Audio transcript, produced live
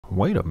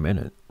Wait a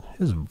minute,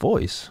 his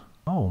voice.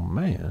 Oh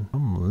man,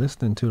 I'm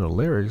listening to the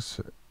lyrics.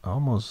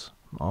 Almost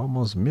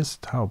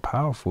missed how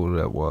powerful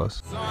that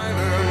was.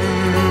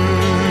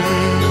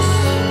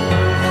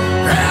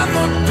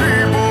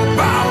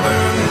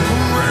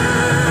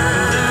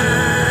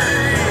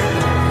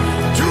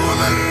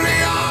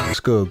 What's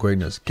good,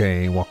 Greatness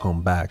Gang?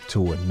 Welcome back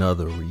to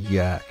another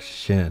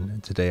reaction.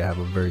 And today I have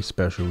a very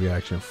special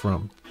reaction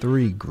from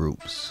three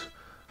groups: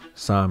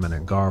 Simon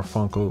and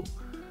Garfunkel,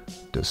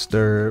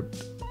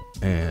 Disturbed,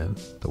 and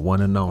the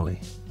one and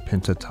only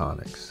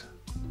Pentatonix.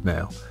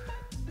 Now,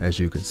 as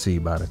you can see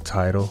by the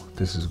title,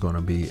 this is going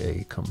to be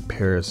a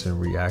comparison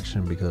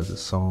reaction because the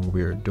song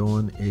we are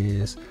doing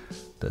is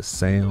The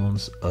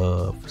Sounds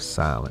of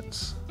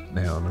Silence.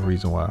 Now, the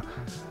reason why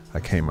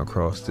I came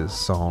across this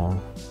song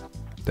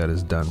that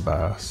is done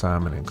by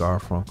Simon and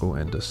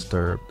Garfunkel and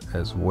Disturbed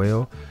as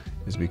well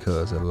is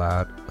because a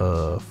lot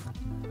of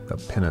the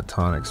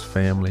Pentatonix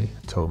family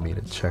told me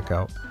to check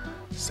out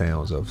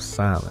Sounds of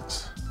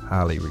Silence.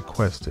 Highly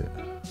requested.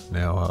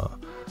 Now,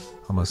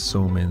 I'm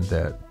assuming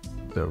that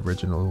the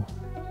original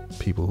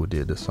people who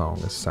did the song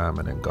is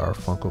Simon and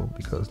Garfunkel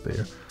because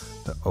they're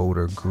the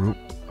older group.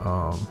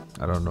 I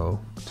don't know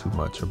too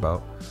much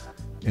about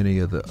any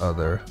of the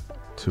other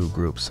two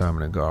groups,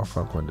 Simon and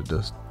Garfunkel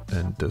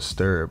and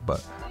Disturbed,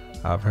 but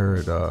I've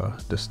heard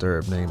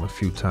Disturbed name a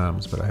few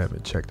times, but I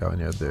haven't checked out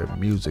any of their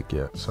music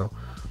yet. So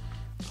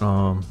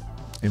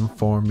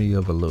inform me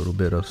of a little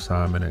bit of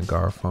Simon and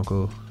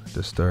Garfunkel,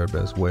 Disturbed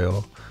as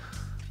well,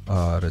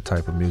 the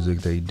type of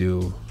music they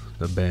do,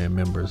 the band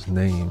members'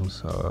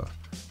 names,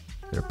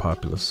 their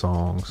popular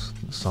songs,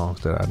 the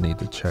songs that I need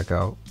to check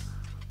out,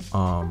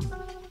 and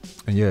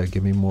yeah,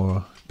 give me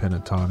more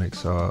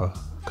Pentatonix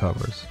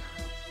covers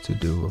to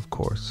do, of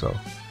course. So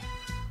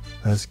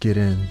let's get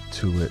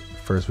into it.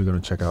 First, we're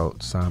going to check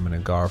out Simon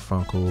and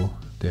Garfunkel,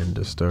 then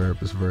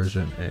Disturbed's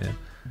version, and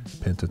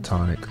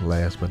Pentatonix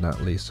last but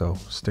not least. So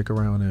stick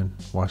around and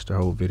watch the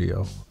whole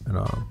video. And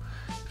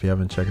if you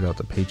haven't checked out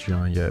the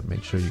Patreon yet,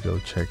 make sure you go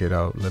check it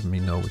out. Let me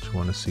know what you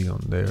want to see on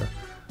there.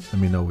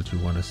 Let me know what you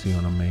want to see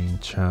on the main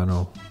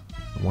channel.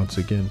 And once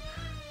again,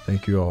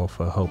 thank you all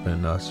for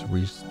helping us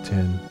reach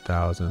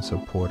 10,000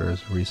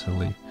 supporters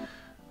recently.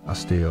 I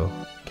still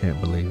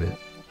can't believe it.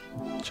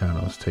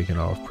 Channel is taking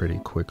off pretty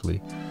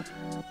quickly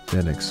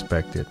than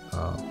expected.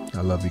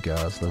 I love you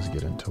guys. Let's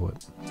get into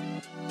it.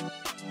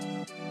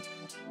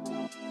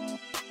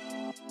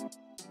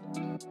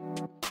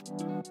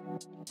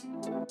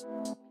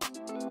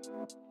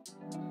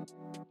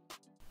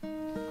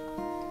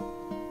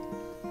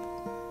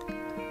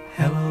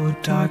 Hello,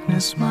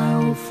 darkness, my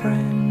old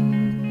friend.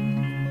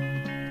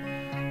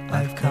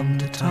 I've come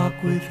to talk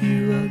with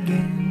you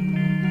again,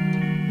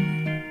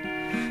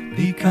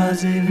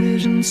 because a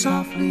vision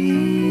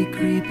softly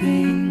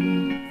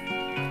creeping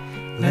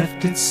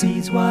left its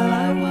seeds while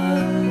I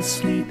was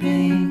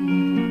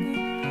sleeping,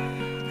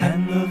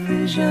 and the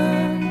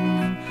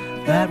vision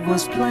that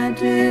was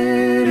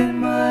planted in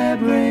my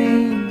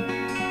brain.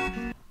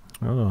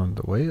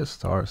 The way it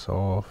starts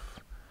off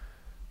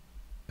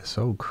is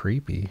so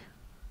creepy.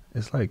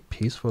 It's like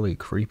peacefully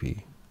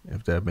creepy,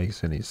 if that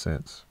makes any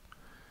sense.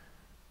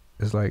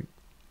 It's like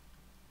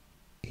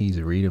he's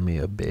reading me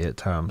a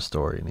bedtime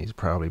story and he's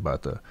probably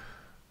about to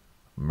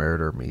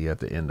murder me at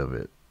the end of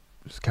it.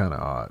 It's kind of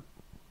odd.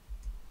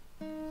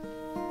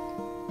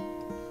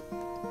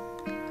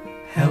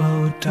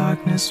 Hello,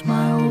 darkness,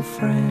 my old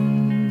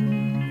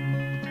friend.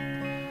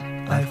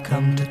 I've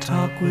come to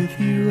talk with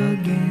you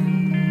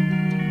again,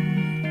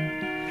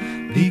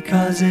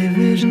 because a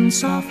vision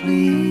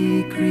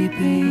softly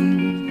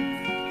creeping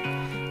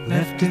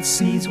left its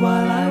seeds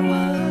while I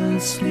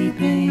was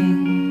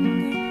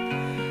sleeping,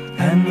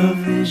 and the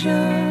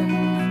vision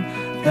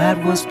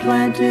that was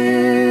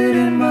planted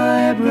in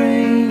my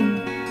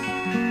brain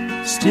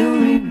still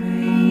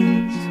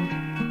remains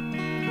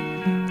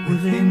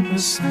within the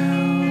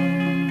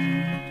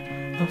sound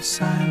of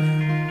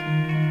silence.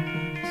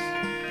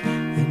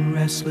 In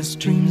restless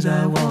dreams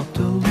I walked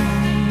alone,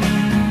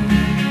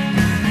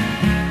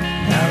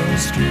 narrow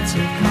streets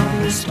of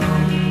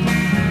cobblestone,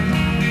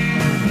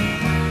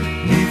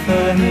 neath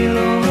the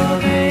halo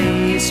of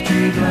a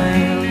street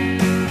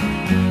lamp.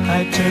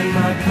 I turned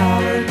my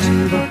collar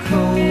to the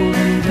cold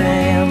and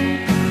damp,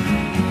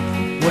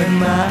 when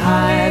my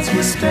eyes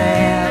were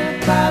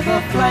stabbed by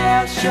the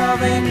flash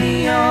of a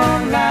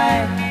neon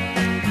light.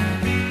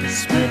 It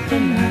split the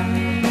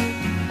night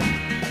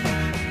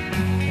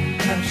and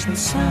touched the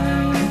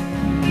sound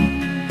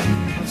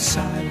of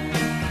silence,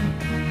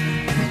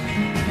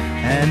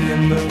 and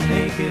in the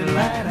naked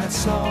light I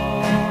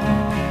saw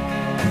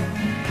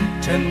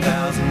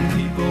 10,000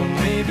 people,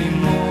 maybe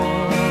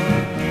more.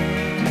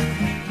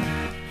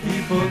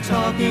 People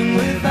talking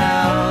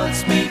without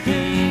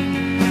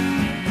speaking,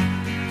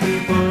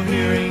 people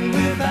hearing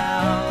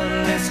without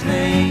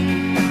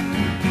listening,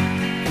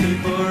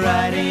 people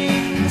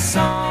writing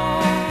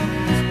songs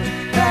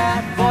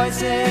that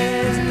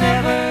voices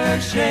never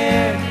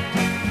shared.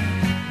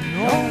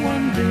 No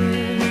one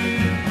did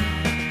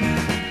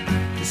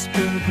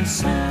disturb the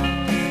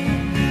sound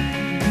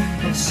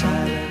of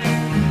silence.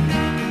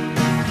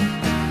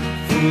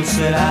 Fool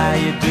said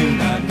I do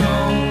not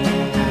know.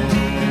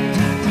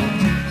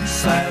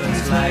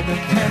 Silence like a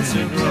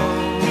cancer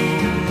grows.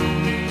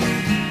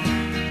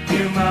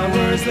 Hear my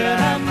words that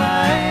I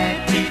might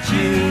teach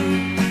you.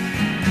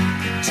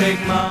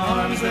 Take my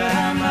arms that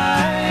I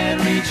might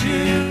reach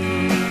you.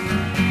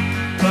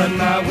 But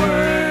my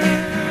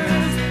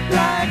words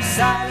like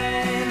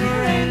silent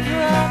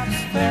raindrops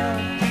fell.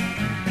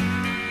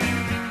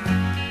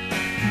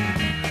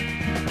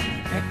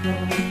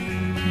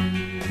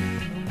 Echoing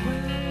the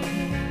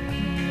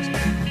wells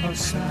of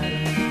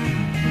silence.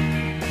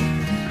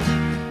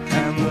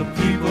 And the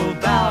people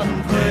bowed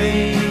and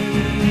prayed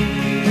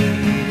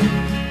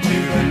to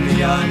the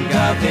neon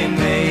god they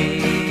made.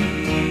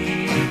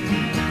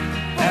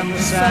 And the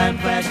sign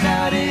flashed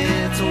out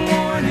its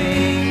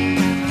warning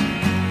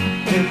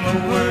in the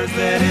words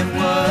that it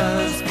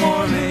was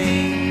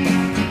forming.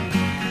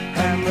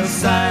 And the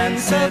sign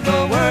said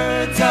the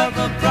words of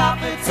the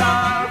prophets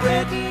are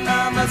written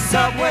on the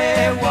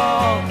subway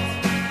walls,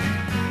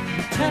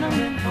 the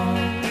tenement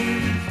halls,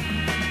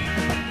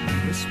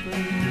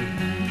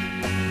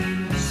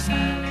 whispering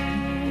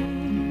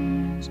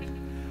sounds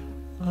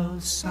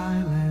of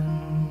silence.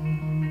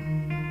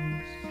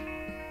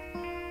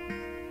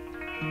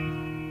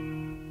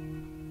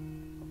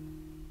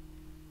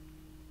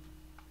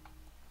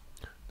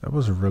 That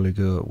was really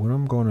good. What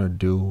I'm going to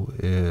do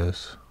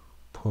is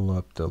pull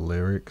up the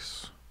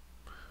lyrics.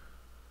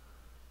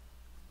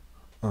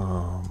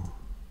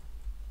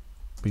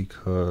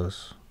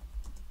 Because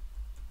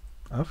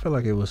I feel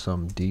like it was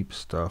some deep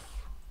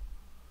stuff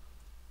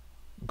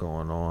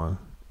going on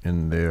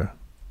in there.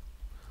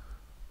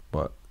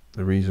 But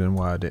the reason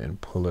why I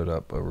didn't pull it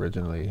up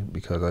originally,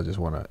 because I just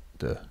want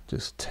to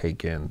just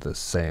take in the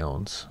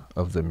sounds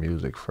of the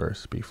music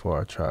first before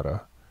I try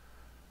to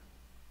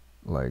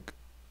like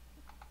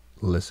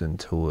listen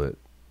to it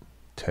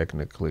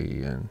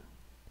technically and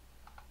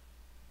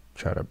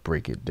try to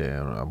break it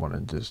down. I want to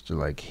just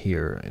like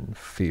hear and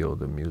feel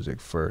the music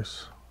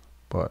first.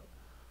 But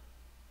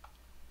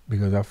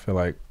because I feel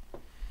like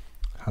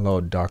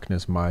hello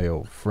darkness my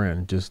old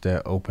friend, just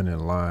that opening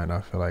line, I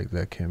feel like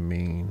that can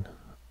mean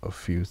a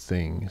few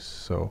things.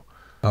 So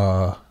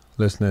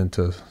listening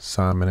to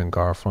Simon and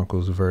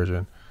Garfunkel's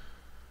version,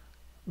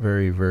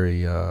 very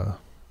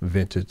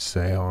vintage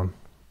sound.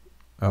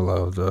 I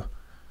love the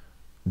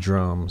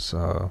drums,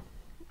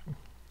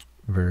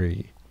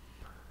 very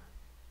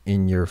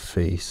in your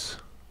face,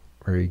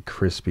 very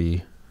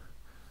crispy,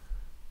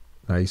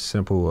 nice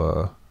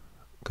simple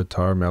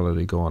guitar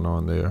melody going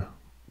on there.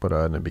 But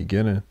in the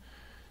beginning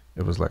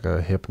it was like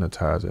a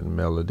hypnotizing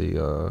melody,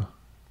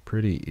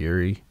 pretty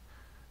eerie,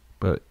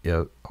 but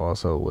yeah,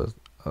 also with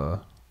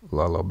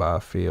lullaby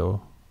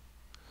feel.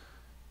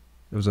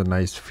 It was a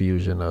nice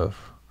fusion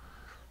of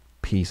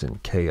peace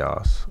and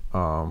chaos.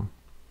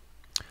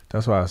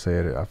 That's why I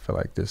said it. I feel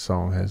like this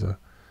song has a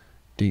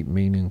deep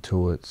meaning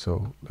to it.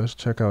 So let's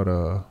check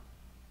out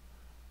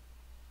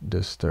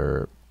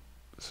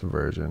Disturbed's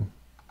version.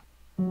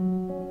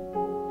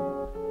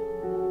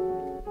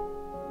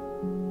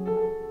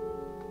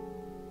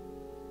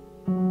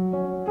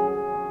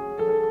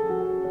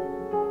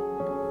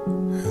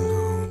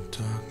 Hello,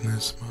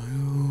 darkness, my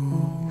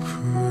old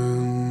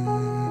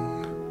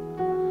friend.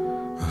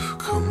 I've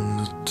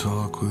come to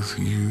talk with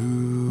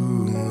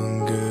you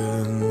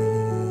again.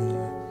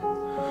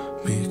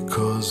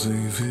 Because a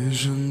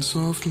vision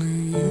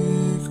softly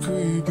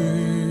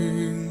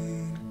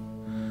creeping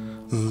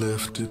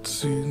left its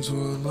seeds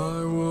while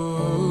I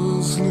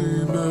was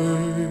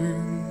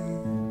sleeping.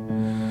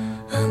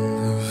 And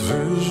the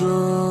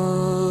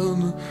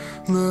vision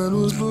that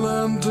was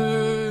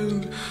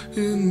planted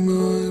in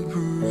my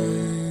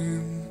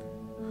brain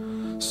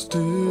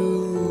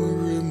still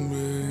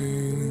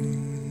remains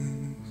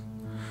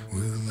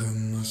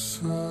within the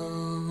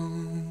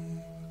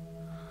sound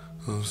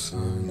of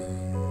silence.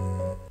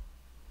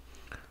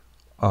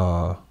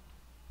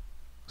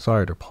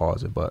 Sorry to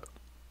pause it, but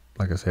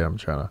like I said, I'm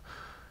trying to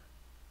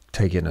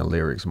take in the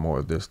lyrics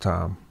more this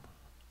time.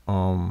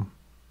 Hello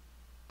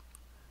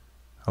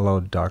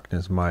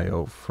darkness, my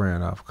old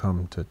friend, I've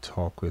come to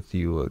talk with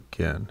you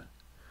again.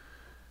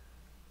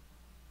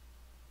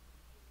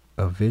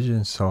 A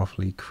vision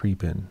softly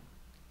creeping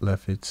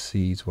left its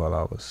seeds while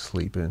I was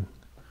sleeping.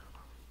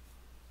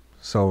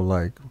 So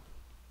like,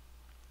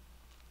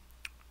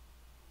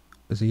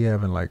 is he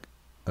having like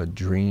a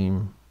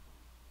dream,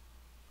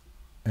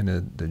 and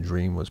the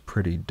dream was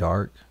pretty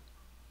dark?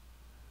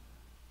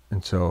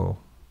 And so,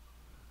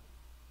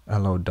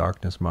 hello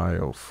darkness, my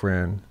old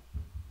friend,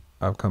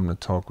 I've come to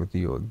talk with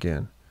you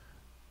again.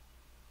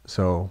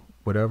 So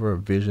whatever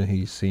vision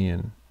he's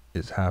seeing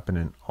is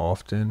happening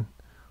often,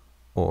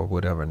 or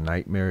whatever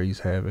nightmare he's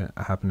having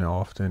happening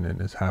often,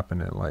 and it's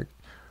happening like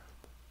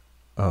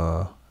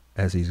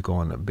as he's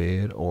going to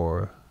bed,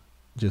 or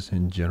just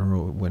in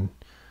general when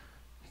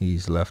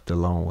he's left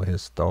alone with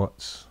his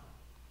thoughts.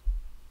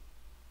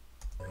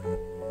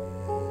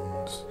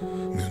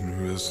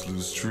 In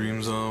restless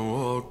dreams I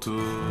walked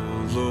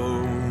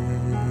alone,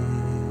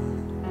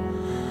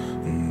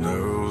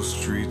 narrow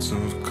streets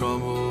of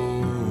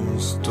cobblestone.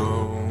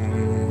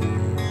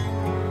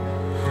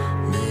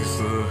 Neath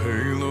the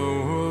halo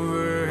of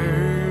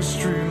a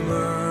street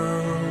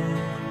lamp,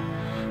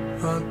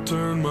 I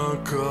turned my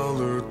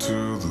collar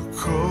to the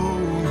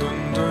cold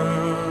and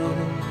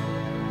damp.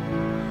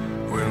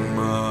 When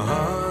my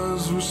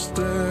eyes were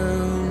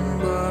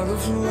stabbed by the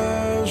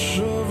flash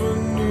of a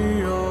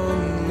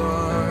neon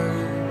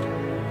light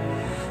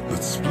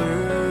that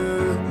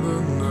split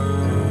the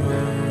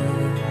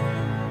night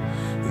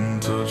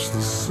and touched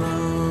the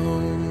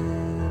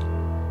sound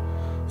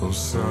of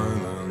silence.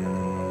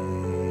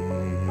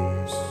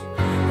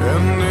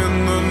 And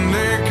in the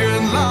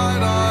naked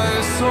light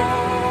I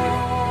saw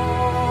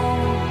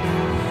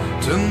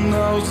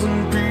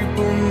 10,000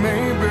 people,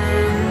 maybe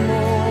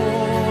more.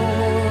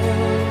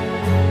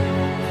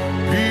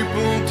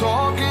 People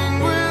talking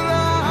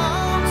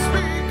without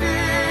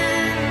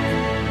speaking.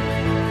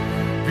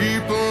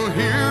 People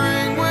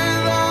hearing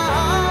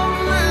without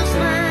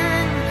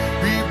listening.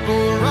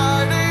 People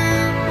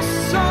writing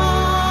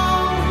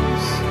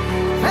songs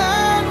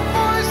that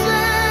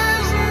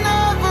voices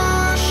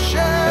never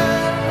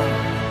share.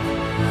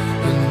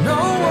 And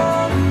no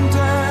one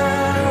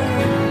dared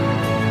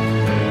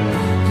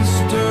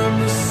disturb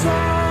the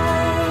sound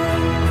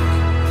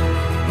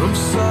of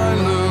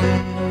silence.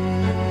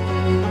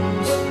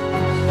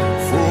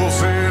 Fool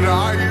said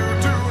I, you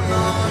do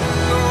not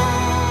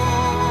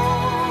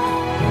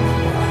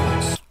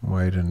know.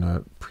 Wait, in the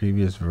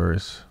previous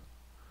verse,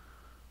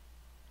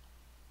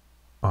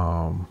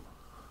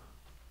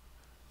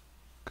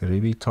 could he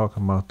be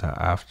talking about the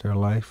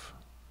afterlife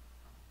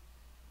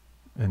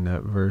in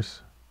that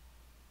verse?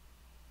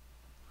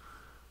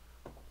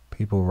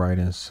 People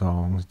writing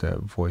songs that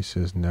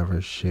voices never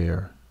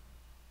share.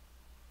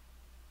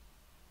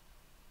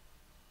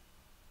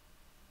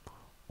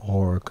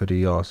 Or could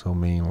he also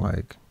mean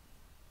like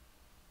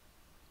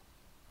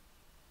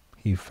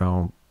he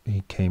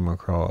came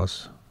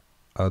across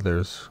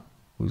others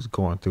who's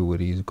going through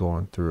what he's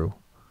going through,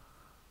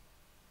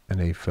 and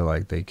they feel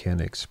like they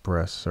can't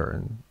express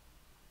certain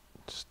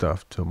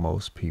stuff to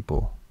most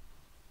people.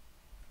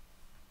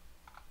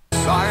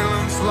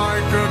 Silence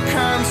like a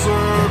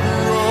cancer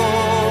grows.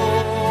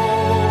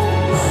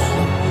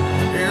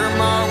 Hear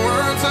my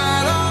words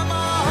that I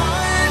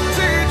might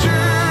teach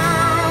you.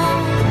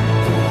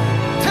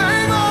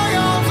 Take my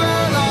arms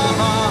that I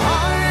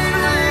might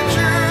reach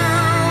you.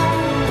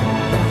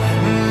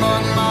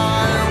 But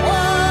my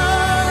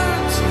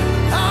words,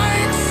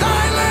 like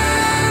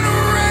silent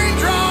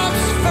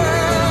raindrops,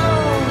 fell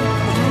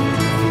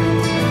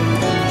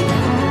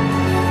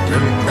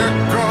and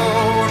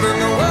echoed in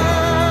the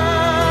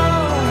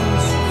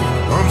wells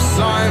of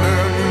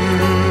silence,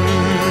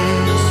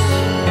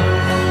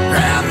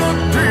 and the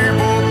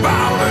people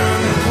bowed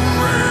and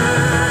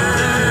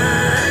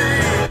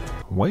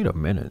prayed. Wait a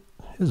minute,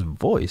 his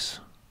voice.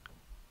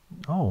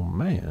 Oh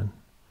man,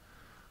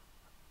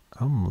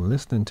 I'm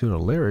listening to the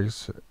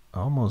lyrics.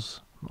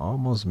 Almost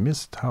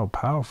missed how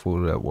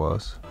powerful that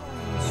was.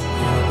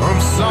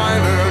 Of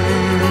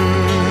silence,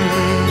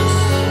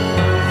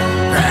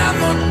 and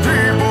the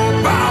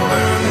people bowed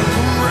and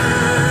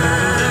prayed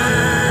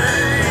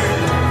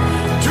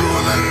to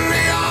the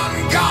neon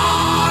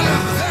god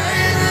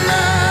they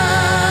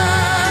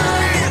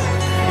made,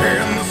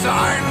 and the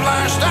sign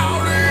flashed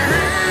out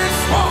his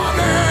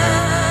warning,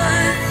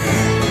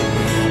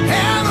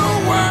 and the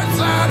words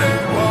that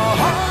it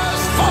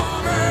was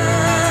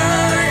forming.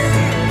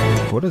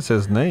 What is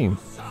his name?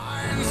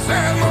 Signs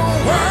and the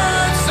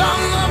words of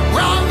the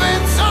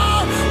prophets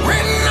are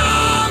written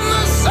on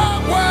the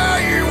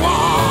subway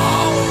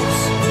walls,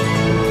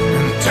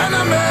 in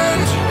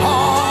tenement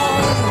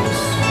halls,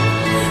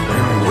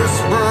 and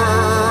whispered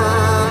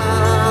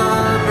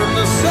in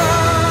the sound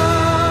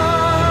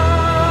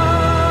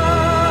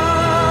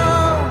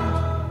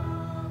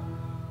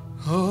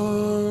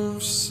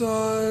of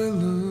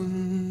silence.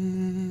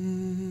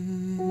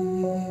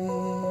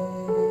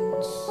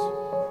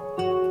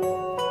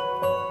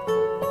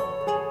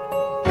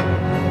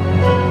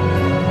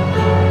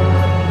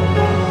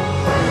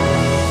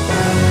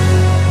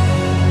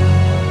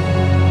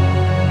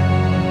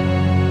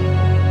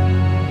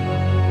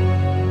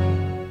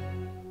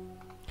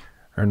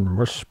 And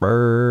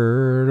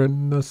whispered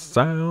in the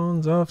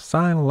sounds of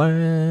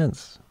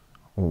silence.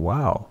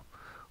 Wow,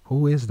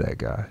 who is that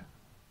guy?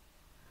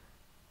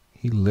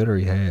 He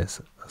literally has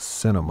a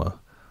cinema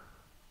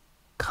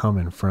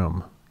coming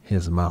from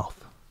his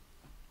mouth.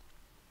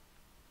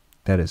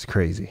 That is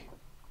crazy.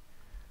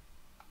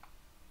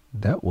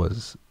 That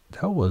was,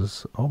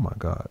 oh my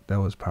God, that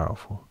was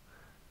powerful.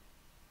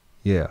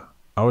 Yeah,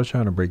 I was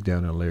trying to break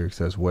down the lyrics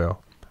as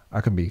well.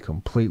 I can be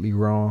completely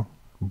wrong,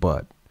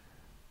 but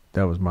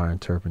that was my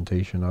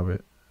interpretation of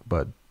it.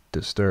 But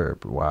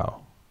Disturbed,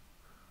 wow.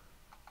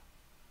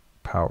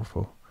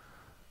 Powerful.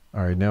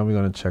 All right, now we're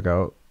going to check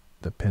out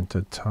the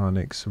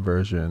Pentatonix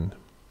version.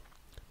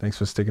 Thanks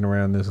for sticking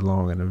around this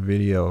long in the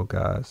video,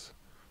 guys.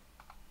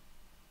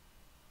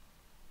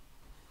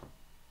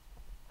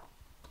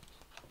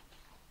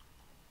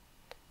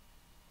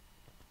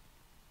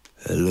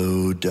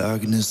 Hello,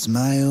 darkness,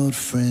 my old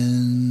friend.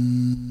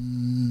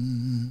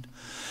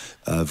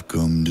 I've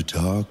come to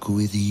talk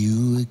with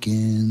you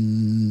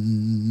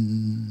again.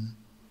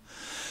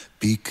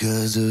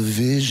 Because a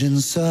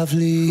vision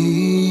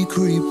softly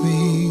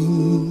creeping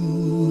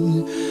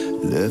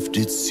left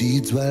its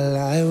seeds while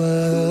I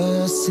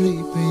was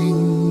sleeping.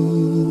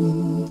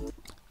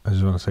 I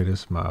just want to say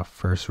this is my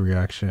first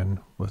reaction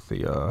with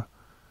the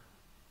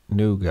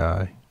new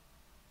guy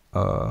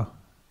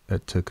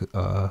that took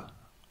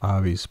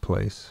Avi's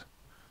place.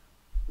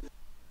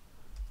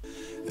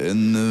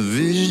 And the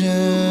vision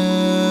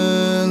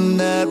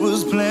that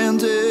was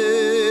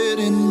planted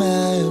in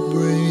my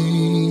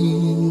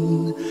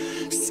brain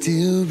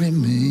still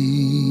remains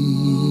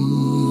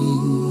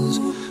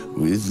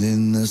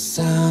within the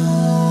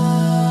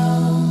sound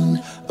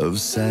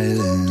of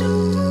silence.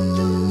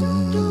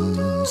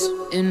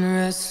 In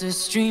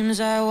restless dreams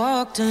I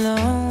walked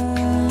alone,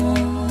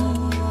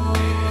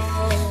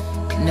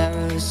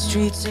 narrow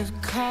streets of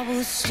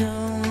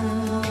cobblestone,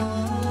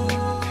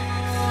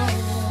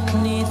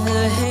 neath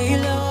the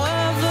halo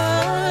of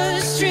a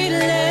street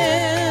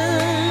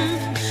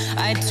lamp.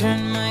 I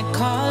turned my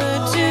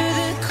collar to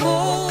the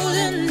cold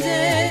and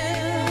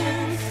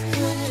damp,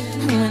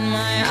 when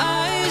my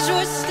eyes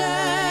were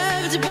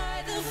stabbed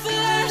by the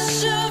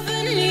flash of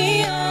a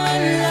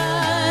neon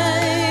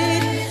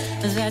light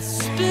that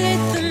split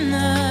the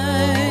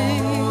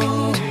night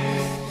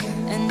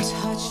and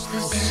touched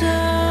the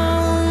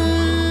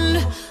sound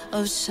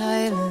of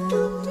silence.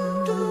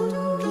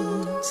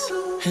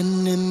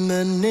 And in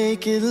the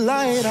naked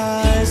light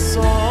I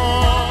saw,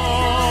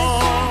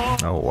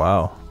 Oh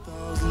wow.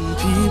 1,000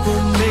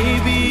 people,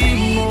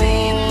 maybe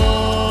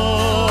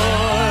more.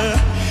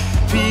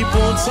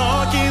 People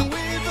talking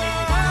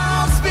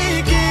without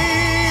speaking,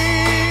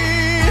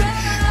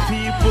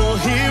 people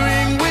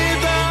hearing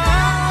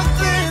without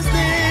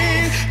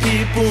listening,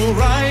 people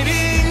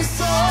writing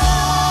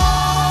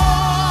songs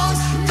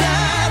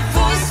that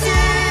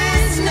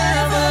voices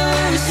never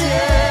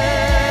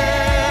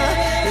share.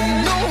 And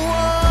no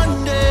one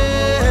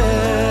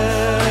dare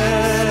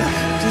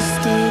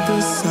disturb the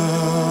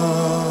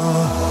sound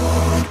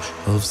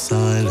of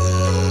silence.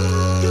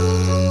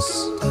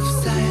 Of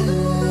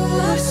silence.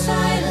 Of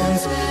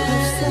silence.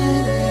 Of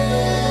silence.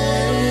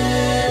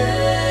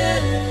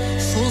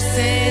 So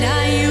said I,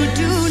 you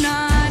do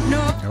not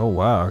know. Oh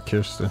wow,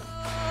 Kirsten.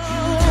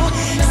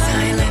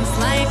 Silence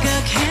like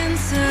a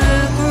cancer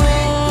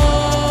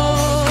grows.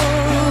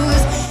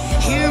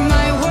 Hear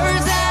my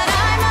words that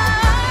I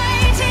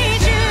might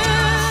teach you.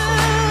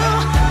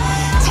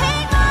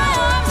 Take my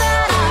arms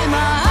that I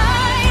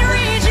might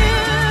reach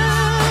you.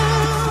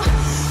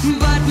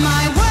 But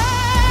my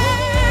words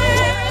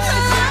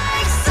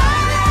like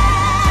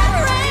silent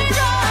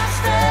raindrops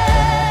fell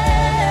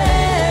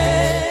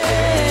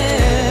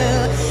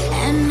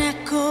and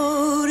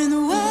echoed in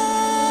the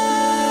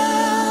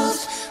wells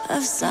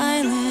of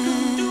silence.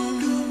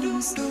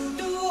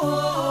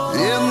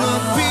 In the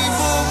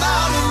people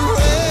mountain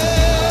red,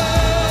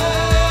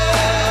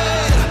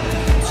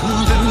 to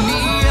the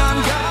neon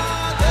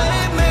god they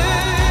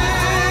made.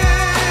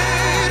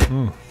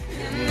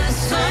 And the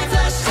signs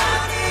are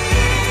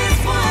shouting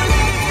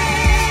warning,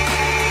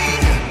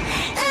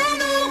 and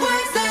the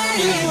words that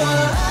he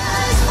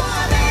was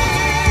forming,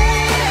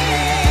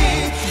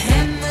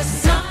 and the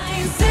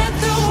signs said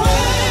the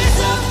words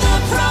of the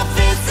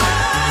prophets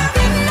are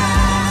written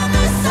on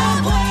the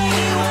subway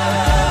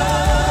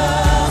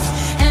walls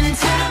and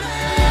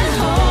tenement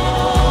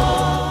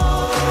halls,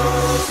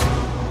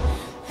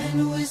 and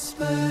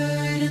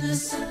whispered in the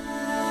sound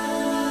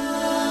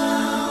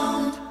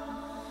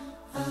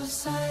of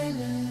silence.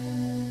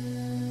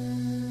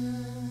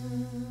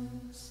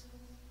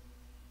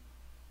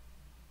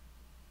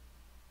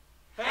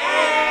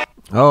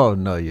 Oh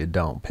no, you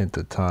don't,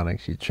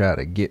 Pentatonix. You try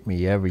to get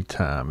me every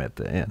time at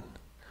the end.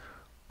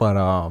 But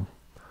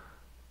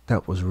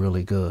that was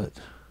really good.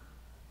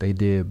 They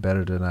did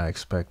better than I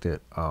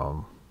expected.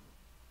 And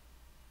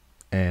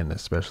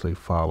especially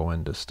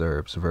following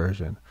Disturbed's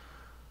version.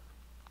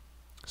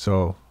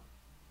 So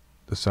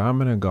the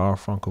Simon and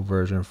Garfunkel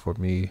version for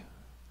me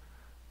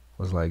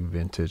was like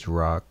vintage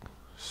rock,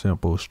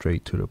 simple,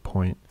 straight to the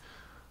point.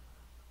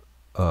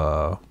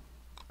 And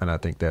I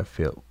think that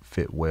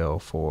fit well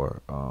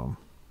for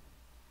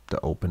the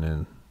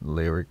opening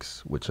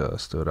lyrics, which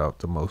stood out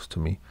the most to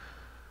me,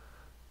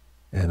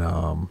 and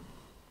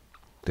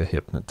the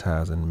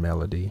hypnotizing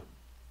melody.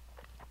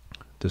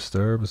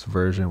 Disturbed's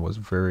version was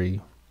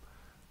very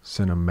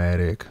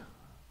cinematic,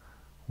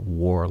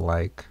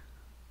 warlike,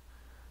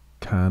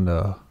 kind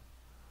of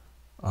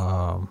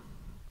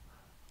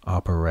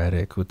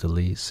operatic with the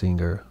lead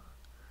singer.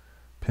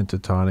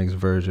 Pentatonix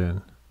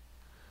version,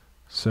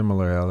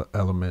 similar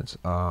elements,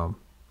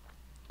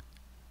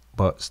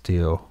 but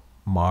still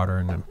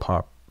modern and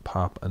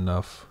pop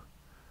enough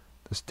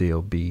to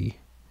still be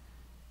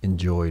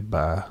enjoyed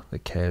by the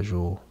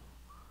casual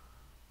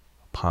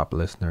pop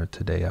listener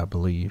today, I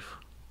believe.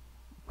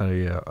 But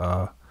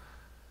yeah,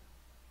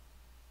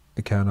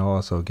 it kind of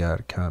also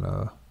got kind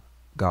of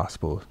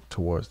gospel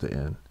towards the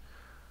end.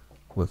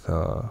 with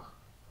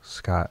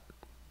Scott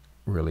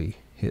really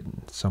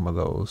hitting some of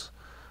those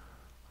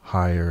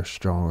higher,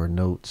 stronger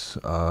notes.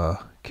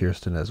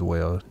 Kirsten as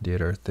well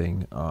did her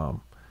thing.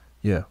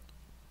 Yeah,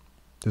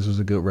 this was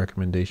a good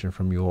recommendation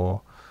from you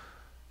all.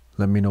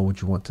 Let me know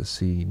what you want to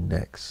see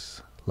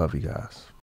next. Love you guys.